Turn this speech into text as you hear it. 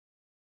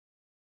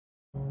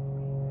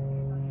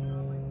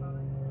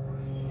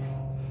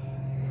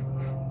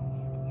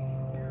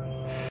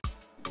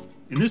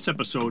In this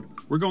episode,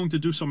 we're going to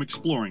do some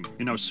exploring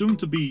in our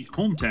soon-to-be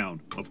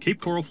hometown of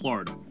Cape Coral,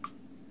 Florida.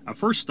 Our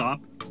first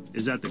stop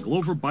is at the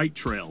Glover Bight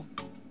Trail.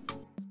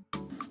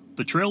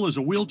 The trail is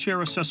a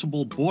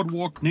wheelchair-accessible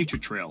boardwalk nature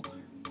trail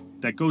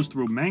that goes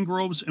through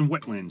mangroves and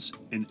wetlands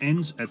and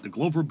ends at the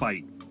Glover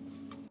Bight.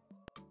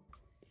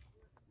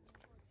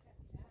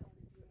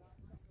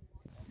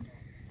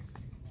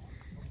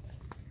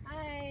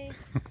 Hi.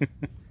 So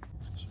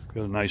we've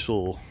got a nice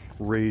little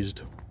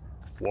raised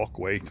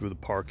walkway through the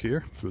park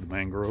here, through the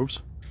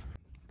mangroves.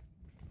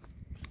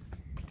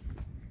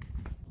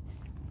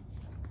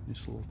 Nice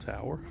little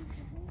tower.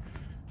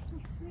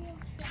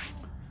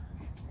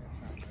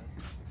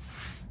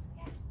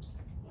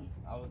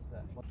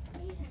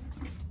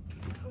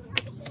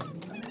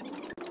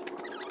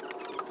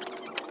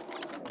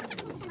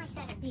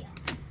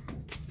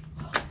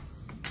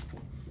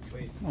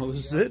 Oh,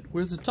 this is it?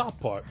 Where's the top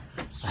part?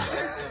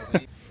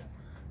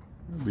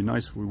 It'd be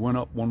nice if we went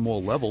up one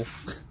more level.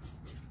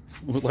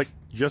 We're like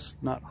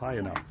just not high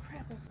enough.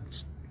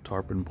 That's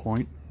Tarpon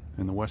Point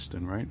in the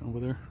Westin, right? Over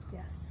there?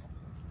 Yes.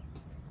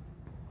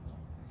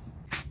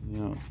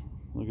 Yeah,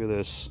 look at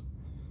this.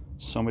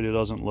 Somebody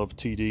doesn't love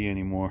TD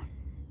anymore.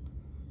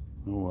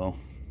 Oh well.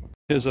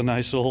 Here's a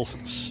nice little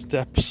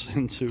steps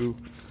into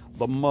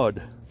the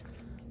mud.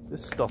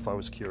 This stuff I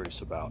was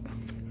curious about.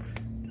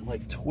 They're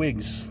like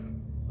twigs,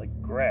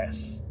 like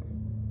grass.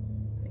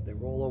 They're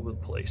all over the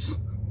place.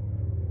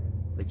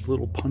 Like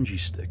little punji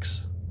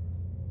sticks.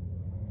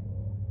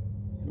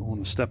 You don't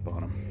want to step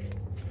on them.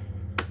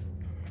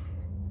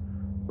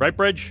 Right,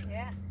 Bridge?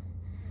 Yeah.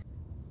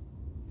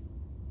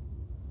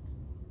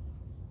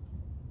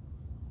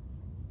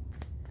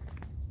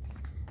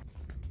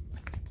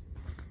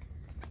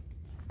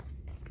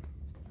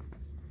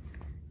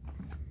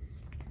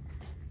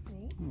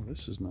 Oh,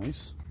 this is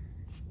nice.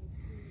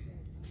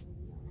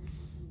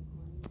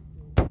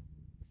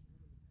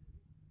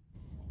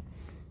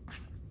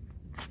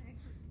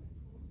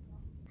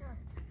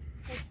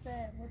 What's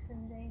that? What's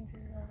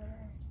endangered over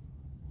there?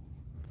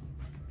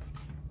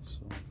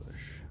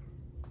 Selfish.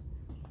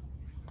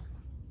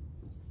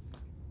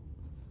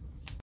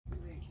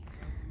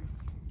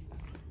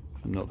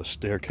 Another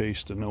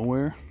staircase to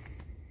nowhere.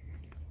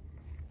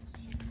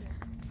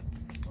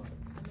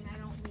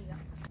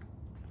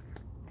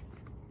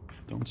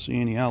 Don't see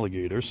any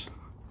alligators.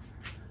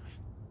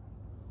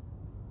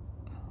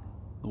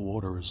 The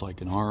water is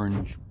like an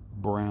orange,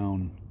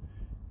 brown,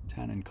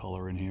 tannin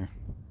color in here.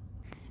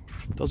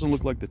 It doesn't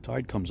look like the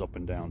tide comes up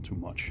and down too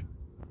much.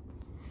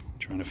 I'm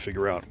trying to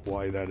figure out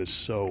why that is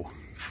so.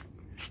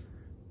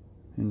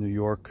 In New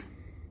York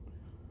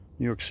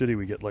City,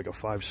 we get like a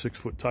 5-6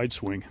 foot tide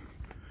swing.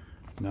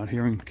 Not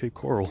here in Cape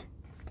Coral.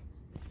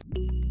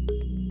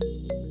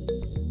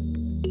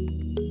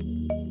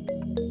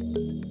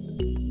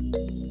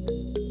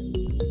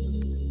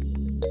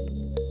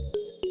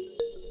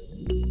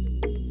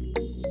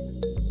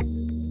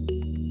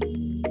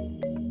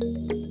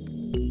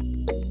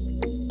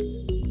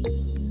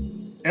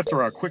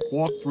 After our quick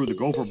walk through the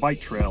Glover Bight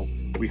Trail,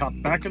 we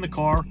hopped back in the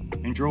car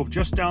and drove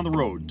just down the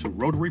road to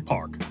Rotary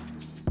Park.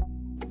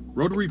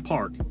 Rotary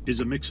Park is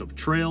a mix of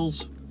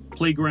trails,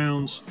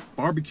 playgrounds,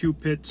 barbecue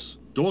pits,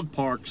 dog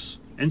parks,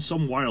 and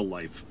some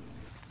wildlife.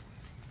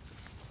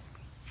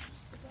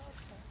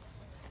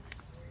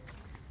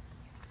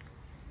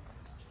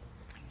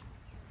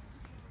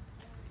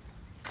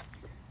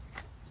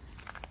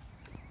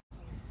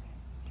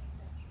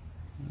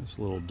 This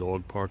little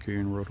dog park here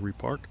in Rotary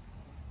Park.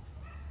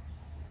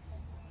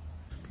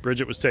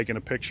 Brigitt was taking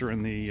a picture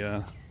in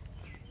the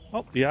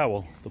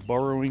owl, the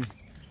burrowing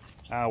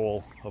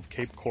owl of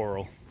Cape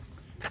Coral.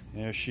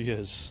 There she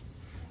is.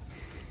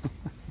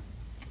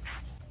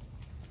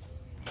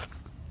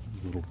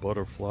 Little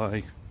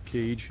butterfly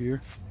cage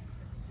here.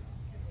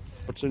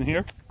 What's in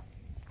here?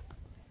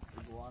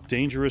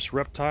 Dangerous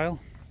reptile.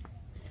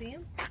 See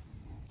him?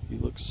 He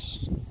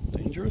looks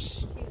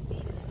dangerous.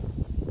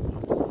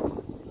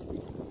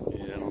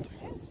 Yeah, I don't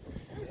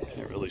think.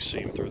 Can't really see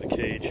him through the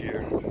cage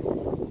here.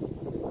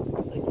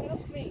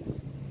 Help me.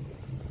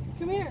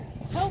 Come here.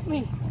 Help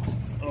me.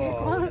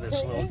 Oh, look at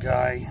this little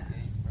guy.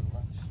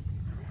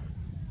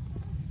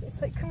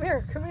 It's like, come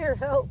here,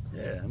 help.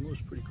 Yeah, it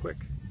moves pretty quick.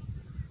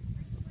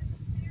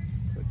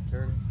 Quick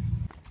turn.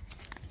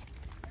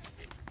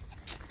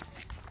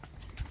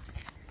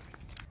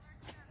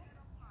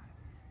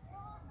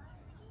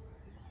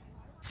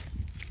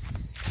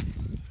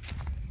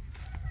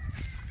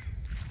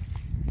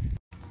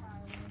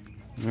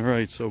 All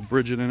right, so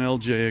Brigitt and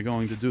LJ are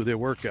going to do their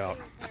workout.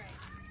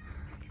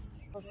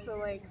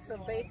 So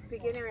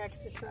beginner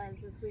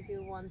exercises we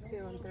do 1, 2,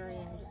 and 3,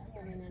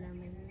 I mean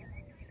intermediate.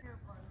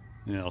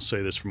 Yeah, I'll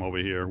say this from over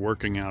here.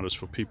 Working out is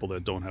for people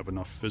that don't have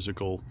enough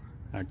physical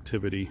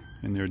activity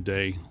in their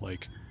day,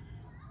 like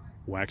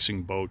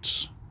waxing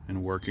boats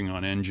and working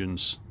on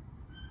engines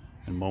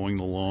and mowing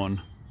the lawn.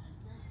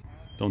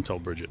 Don't tell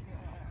Brigitt.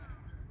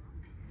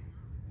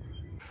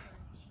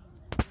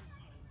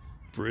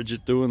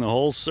 Brigitt doing the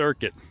whole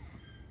circuit.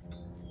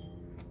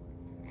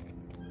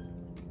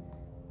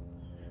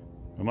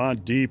 Come on,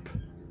 deep.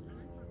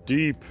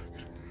 Deep.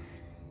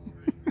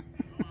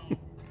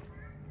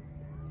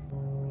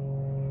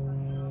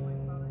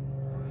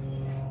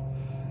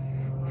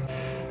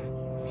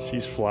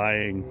 She's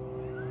flying.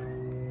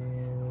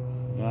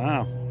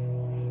 Wow.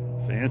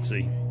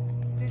 Fancy.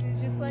 Did you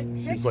just like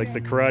She's like the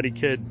Karate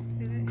Kid.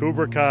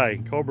 Cobra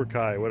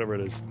Kai, whatever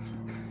it is.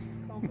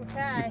 Cobra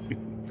Kai.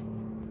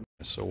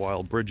 So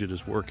while Brigitt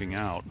is working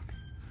out,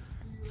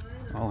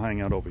 I'll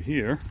hang out over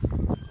here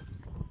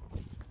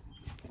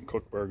and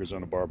cook burgers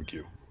on a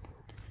barbecue.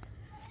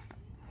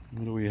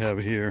 What do we have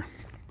here?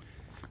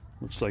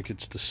 Looks like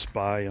it's to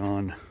spy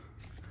on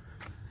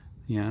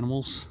the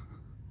animals.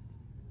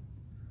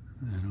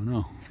 I don't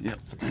know. Yep,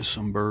 there's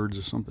some birds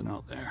or something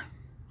out there.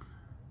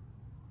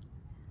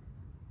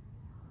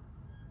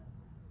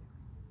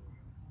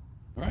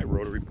 All right,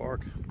 Rotary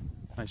Park.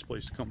 Nice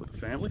place to come with the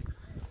family.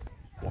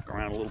 Walk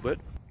around a little bit.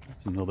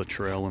 There's another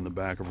trail in the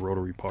back of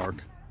Rotary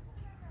Park.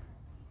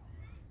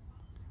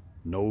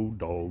 No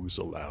dogs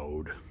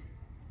allowed.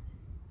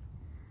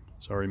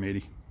 Sorry,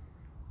 matey.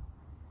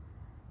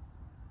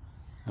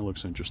 That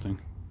looks interesting.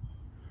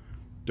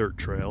 Dirt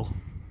trail.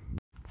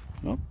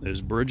 Oh,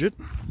 there's Brigitt.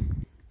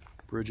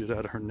 Brigitt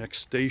at her next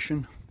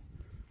station.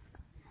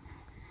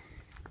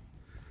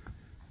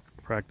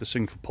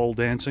 Practicing for pole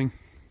dancing.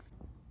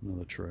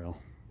 Another trail.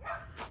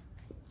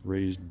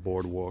 Raised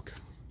boardwalk.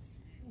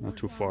 Not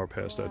too far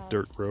past that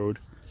dirt road.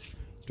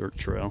 Dirt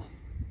trail.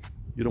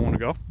 You don't want to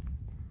go?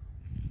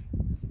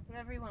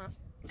 Whatever you want.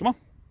 Come on.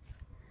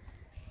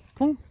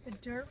 Come on. The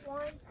dirt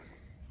one?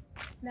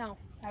 No,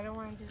 I don't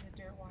want to do the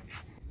dirt one.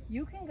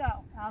 You can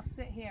go. I'll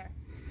sit here.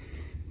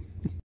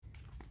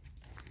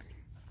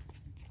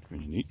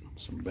 Pretty neat.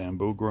 Some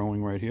bamboo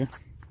growing right here.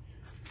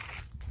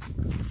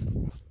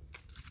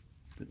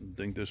 Didn't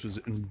think this was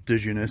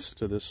indigenous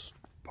to this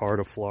part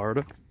of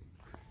Florida.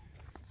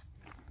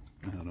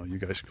 I don't know, you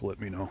guys can let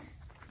me know.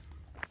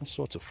 All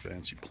sorts of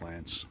fancy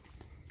plants.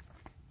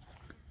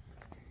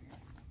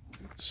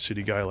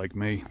 City guy like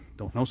me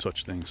don't know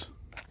such things.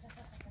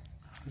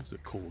 There's a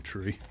cool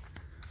tree.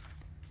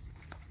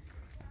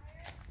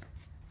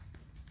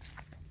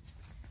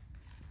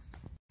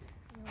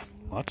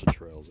 Lots of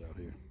trails out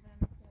here.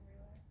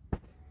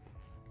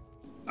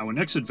 Our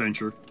next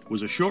adventure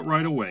was a short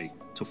ride away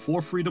to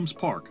Four Freedoms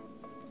Park,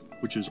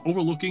 which is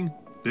overlooking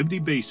Bimini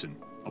Basin,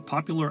 a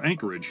popular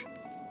anchorage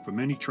for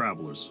many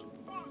travelers.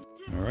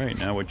 All right,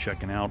 now we're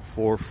checking out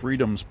Four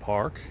Freedoms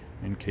Park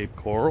in Cape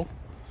Coral.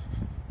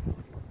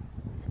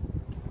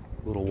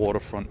 Little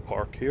waterfront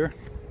park here.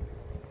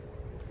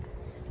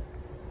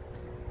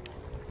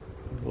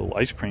 A little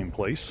ice cream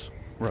place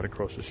right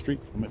across the street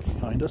from it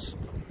behind us.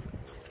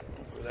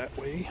 Over that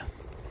way.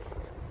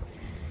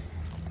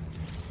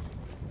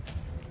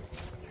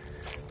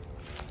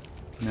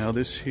 Now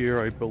this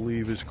here I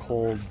believe is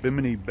called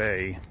Bimini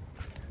Bay,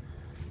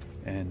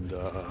 and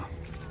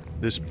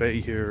this bay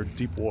here,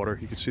 deep water,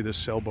 you can see there's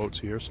sailboats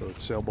here, so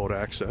it's sailboat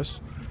access,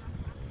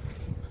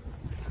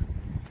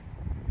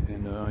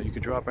 and you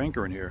can drop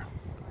anchor in here.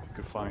 You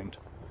can find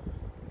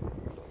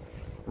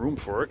room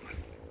for it.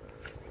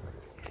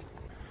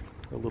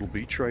 A little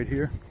beach right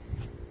here.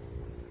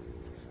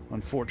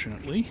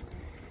 Unfortunately,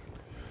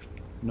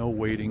 no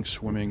wading,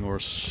 swimming, or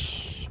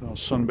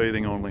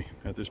sunbathing only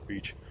at this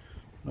beach.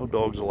 No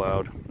dogs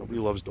allowed. Nobody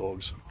loves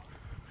dogs.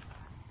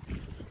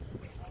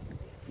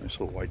 Nice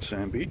little white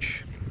sand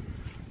beach.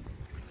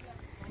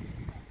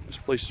 This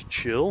place is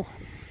chill.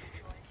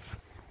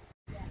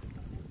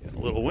 Getting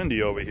a little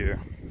windy over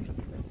here.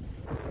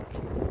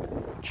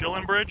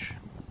 Chilling, Bridge?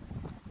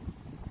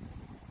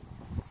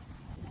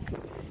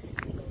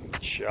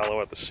 It's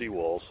shallow at the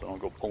seawall, so don't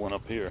go pulling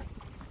up here.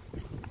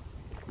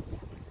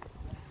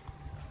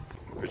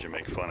 Bridget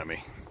make fun of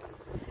me.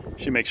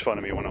 She makes fun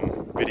of me when I'm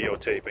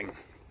videotaping,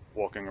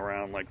 walking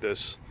around like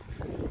this.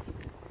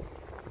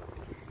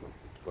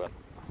 But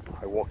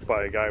I walked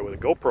by a guy with a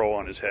GoPro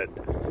on his head.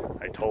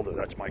 I told her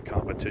that's my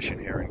competition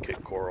here in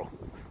Cape Coral.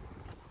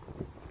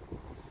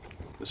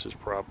 This is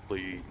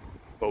probably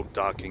boat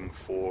docking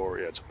for,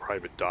 yeah, it's a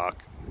private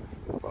dock,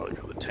 probably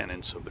for the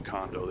tenants of the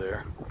condo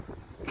there.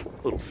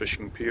 Little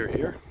fishing pier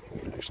here.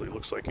 Actually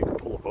looks like you can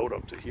pull a boat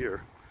up to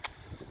here.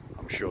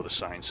 I'm sure the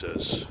sign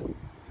says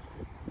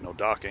no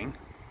docking.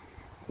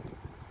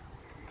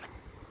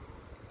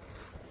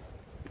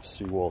 The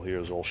seawall here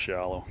is all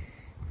shallow.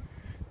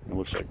 It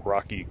looks like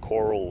rocky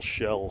coral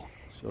shell,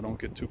 so don't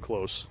get too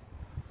close.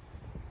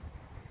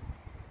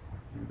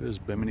 There it is,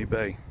 Bimini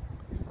Bay.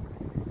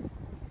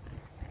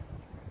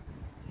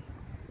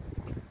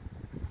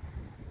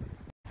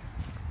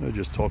 I was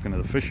just talking to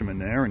the fisherman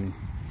there, and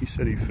he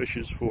said he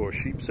fishes for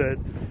sheep's head,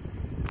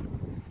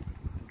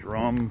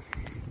 drum,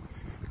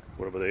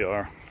 whatever they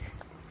are.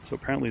 So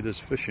apparently there's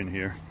fish in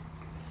here.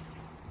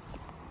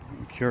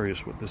 I'm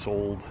curious what this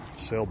old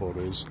sailboat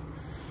is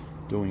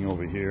doing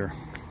over here.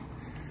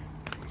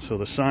 So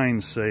the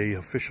signs say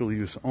official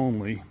use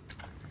only.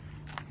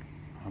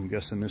 I'm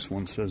guessing this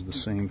one says the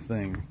same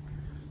thing.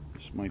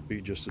 This might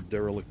be just a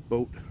derelict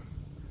boat.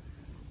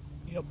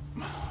 Yep.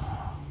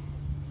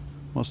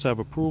 Must have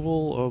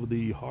approval of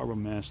the harbor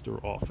master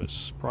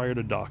office prior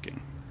to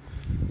docking.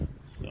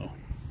 So,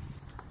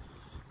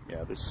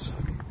 yeah, this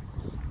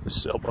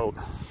sailboat,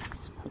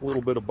 a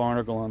little bit of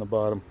barnacle on the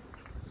bottom,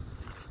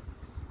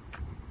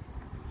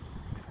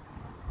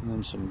 and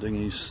then some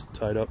dinghies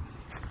tied up.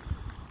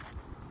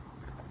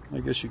 I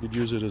guess you could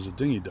use it as a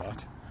dinghy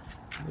dock.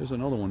 There's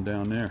another one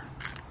down there.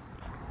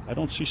 I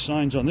don't see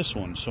signs on this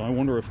one, so I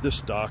wonder if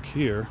this dock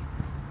here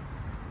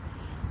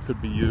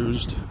could be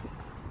used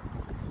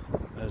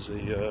as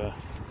a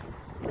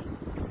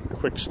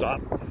quick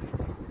stop.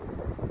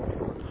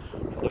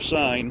 Another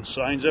sign,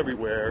 signs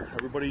everywhere.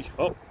 Everybody,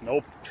 oh,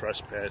 nope,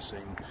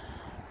 trespassing.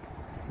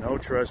 No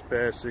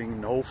trespassing,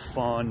 no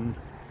fun.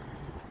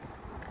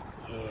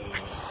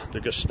 The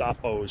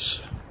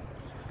Gestapos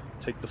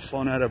take the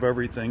fun out of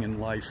everything in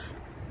life.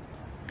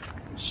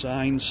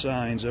 Signs,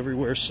 signs,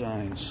 everywhere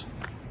signs.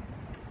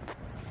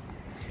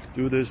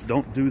 Do this,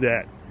 don't do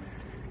that.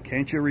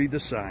 Can't you read the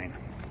sign?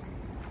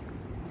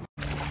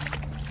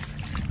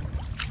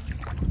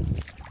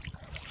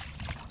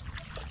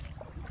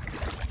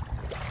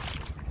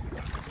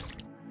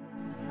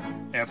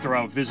 After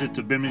our visit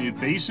to Bimini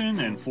Basin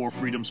and Four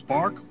Freedoms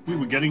Park, we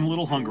were getting a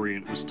little hungry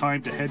and it was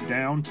time to head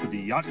down to the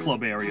yacht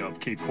club area of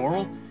Cape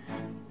Coral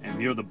and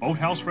near the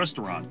Boathouse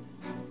Restaurant.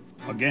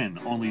 Again,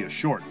 only a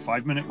short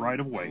 5-minute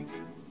ride away.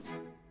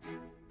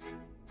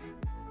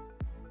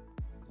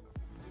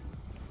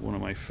 One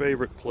of my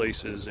favorite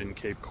places in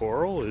Cape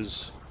Coral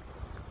is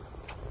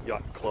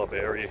yacht club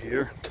area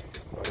here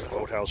by the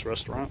Boathouse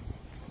Restaurant.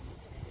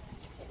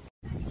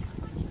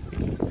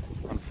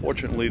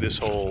 Unfortunately, this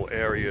whole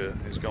area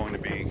is going to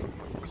be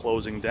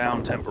closing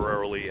down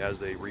temporarily as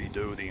they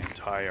redo the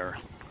entire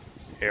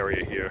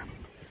area here.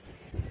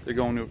 They're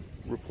going to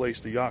replace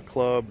the yacht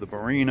club, the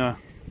marina.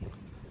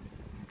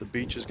 The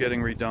beach is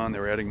getting redone.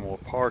 They're adding more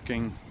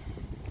parking.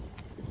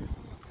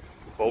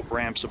 Boat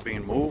ramps are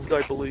being moved,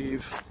 I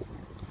believe.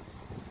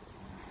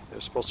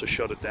 They're supposed to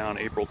shut it down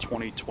April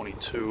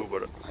 2022,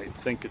 but I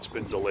think it's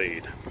been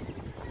delayed.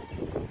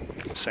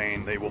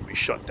 Saying they will be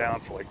shut down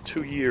for like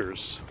 2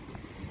 years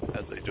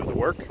as they do the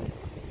work.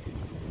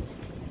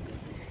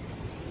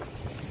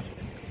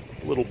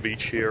 Little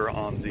beach here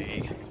on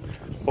the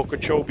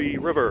Okeechobee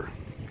River.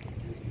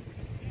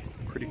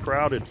 Pretty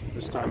crowded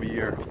this time of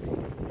year.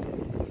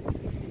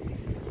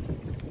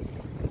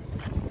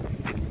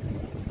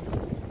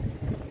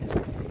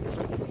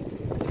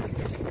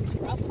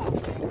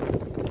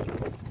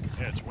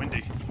 Yeah, it's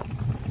windy.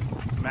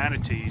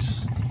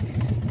 Manatees.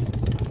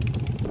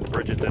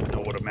 Brigitt didn't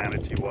know what a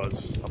manatee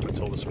was up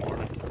until this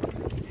morning.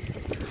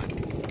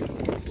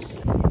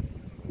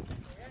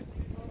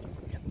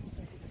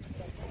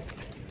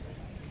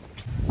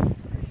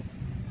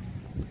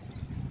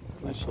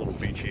 Nice little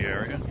beachy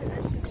area.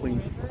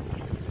 Clean.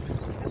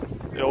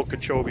 The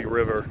Okeechobee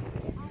River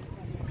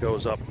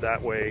goes up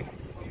that way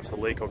to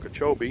Lake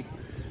Okeechobee,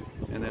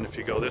 and then if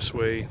you go this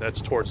way, that's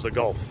towards the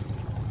Gulf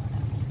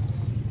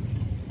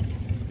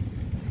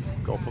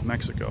of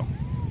Mexico.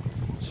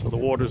 So the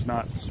water's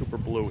not super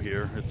blue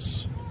here.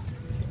 It's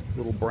a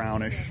little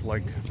brownish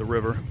like the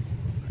river.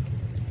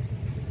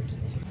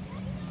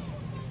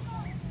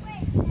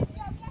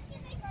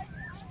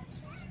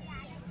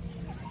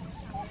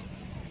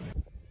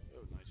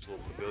 Nice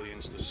little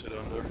pavilions to sit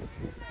under.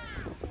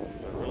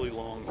 A really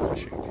long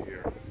fishing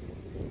pier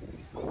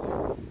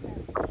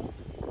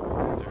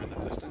there in the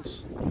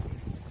distance.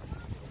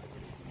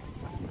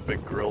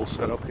 Big grill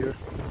set up here.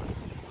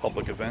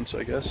 Public events,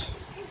 I guess.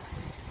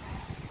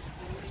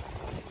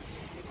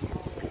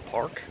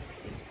 Park.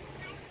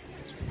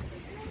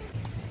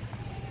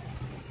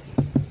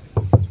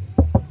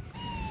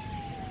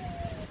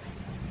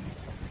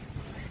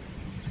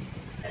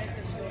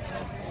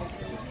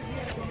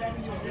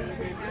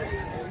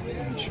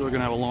 I'm sure we're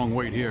gonna have a long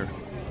wait here.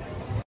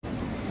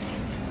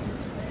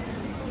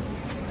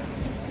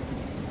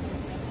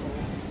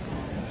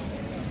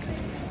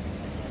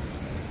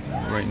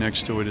 Right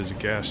next to it is a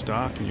gas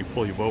dock, and you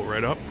pull your boat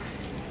right up.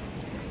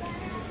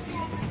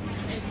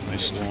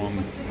 Nice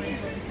long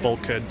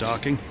bulkhead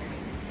docking.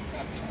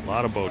 A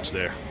lot of boats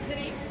there.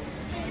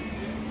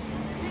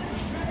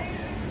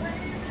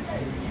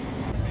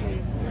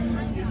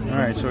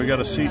 Alright, so we got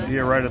a seat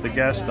here right at the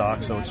gas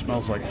dock, so it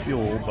smells like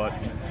fuel, but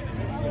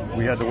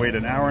we had to wait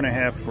an hour and a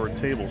half for a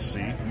table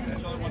seat.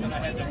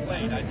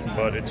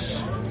 But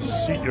it's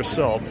seat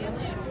yourself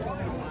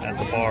at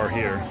the bar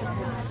here,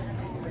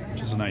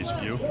 which is a nice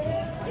view.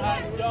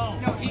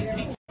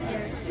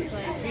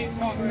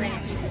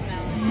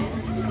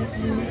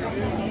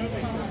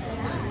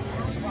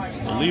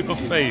 A leap of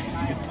faith.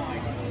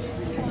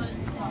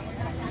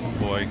 Oh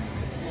boy.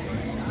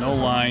 No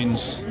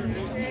lines.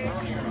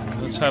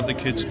 Let's have the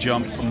kids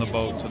jump from the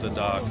boat to the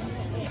dock.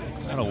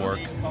 That'll work.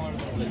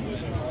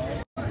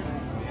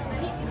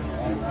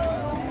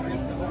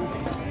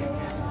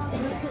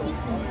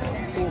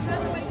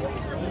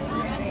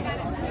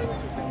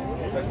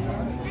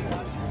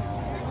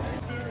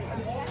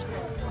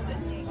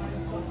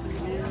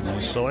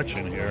 Nice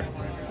selection here.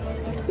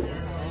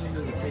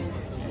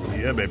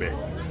 Yeah, baby.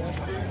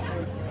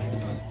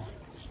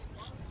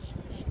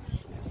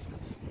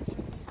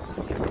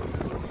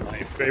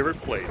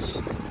 favorite place.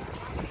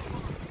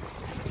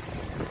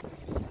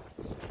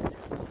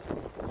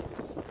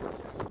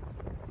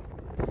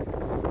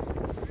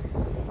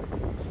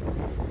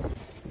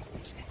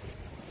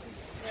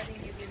 Letting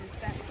you get his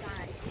best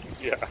side.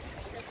 Yeah.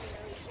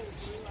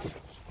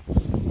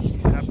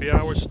 Happy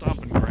hour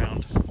stomping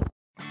ground.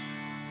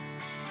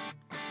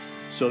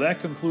 So that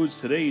concludes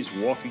today's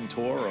walking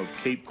tour of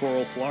Cape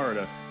Coral,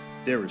 Florida.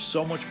 There is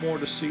so much more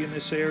to see in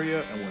this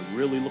area, and we're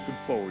really looking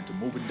forward to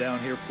moving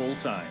down here full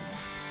time.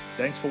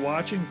 Thanks for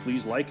watching.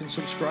 Please like and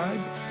subscribe,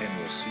 and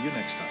we'll see you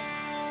next time.